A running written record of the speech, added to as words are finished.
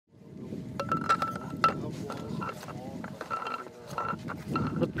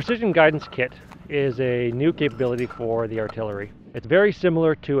The Precision Guidance Kit is a new capability for the artillery. It's very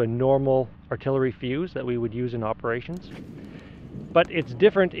similar to a normal artillery fuse that we would use in operations, but it's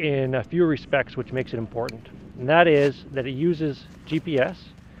different in a few respects which makes it important. And that is that it uses GPS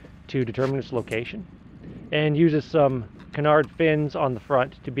to determine its location and uses some canard fins on the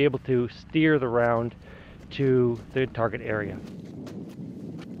front to be able to steer the round to the target area.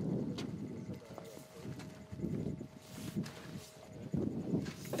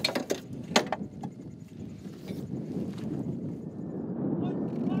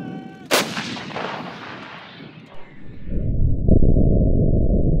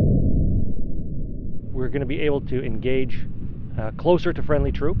 We're going to be able to engage closer to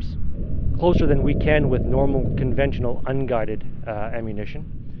friendly troops, closer than we can with normal conventional unguided ammunition.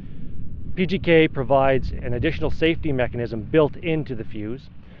 PGK provides an additional safety mechanism built into the fuse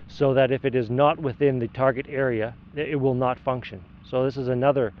so that if it is not within the target area, it will not function. So this is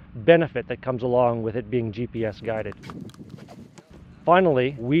another benefit that comes along with it being GPS guided.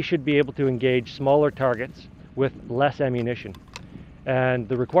 Finally, we should be able to engage smaller targets with less ammunition. And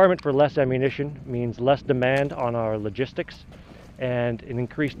the requirement for less ammunition means less demand on our logistics and an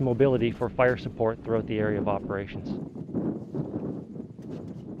increased mobility for fire support throughout the area of operations.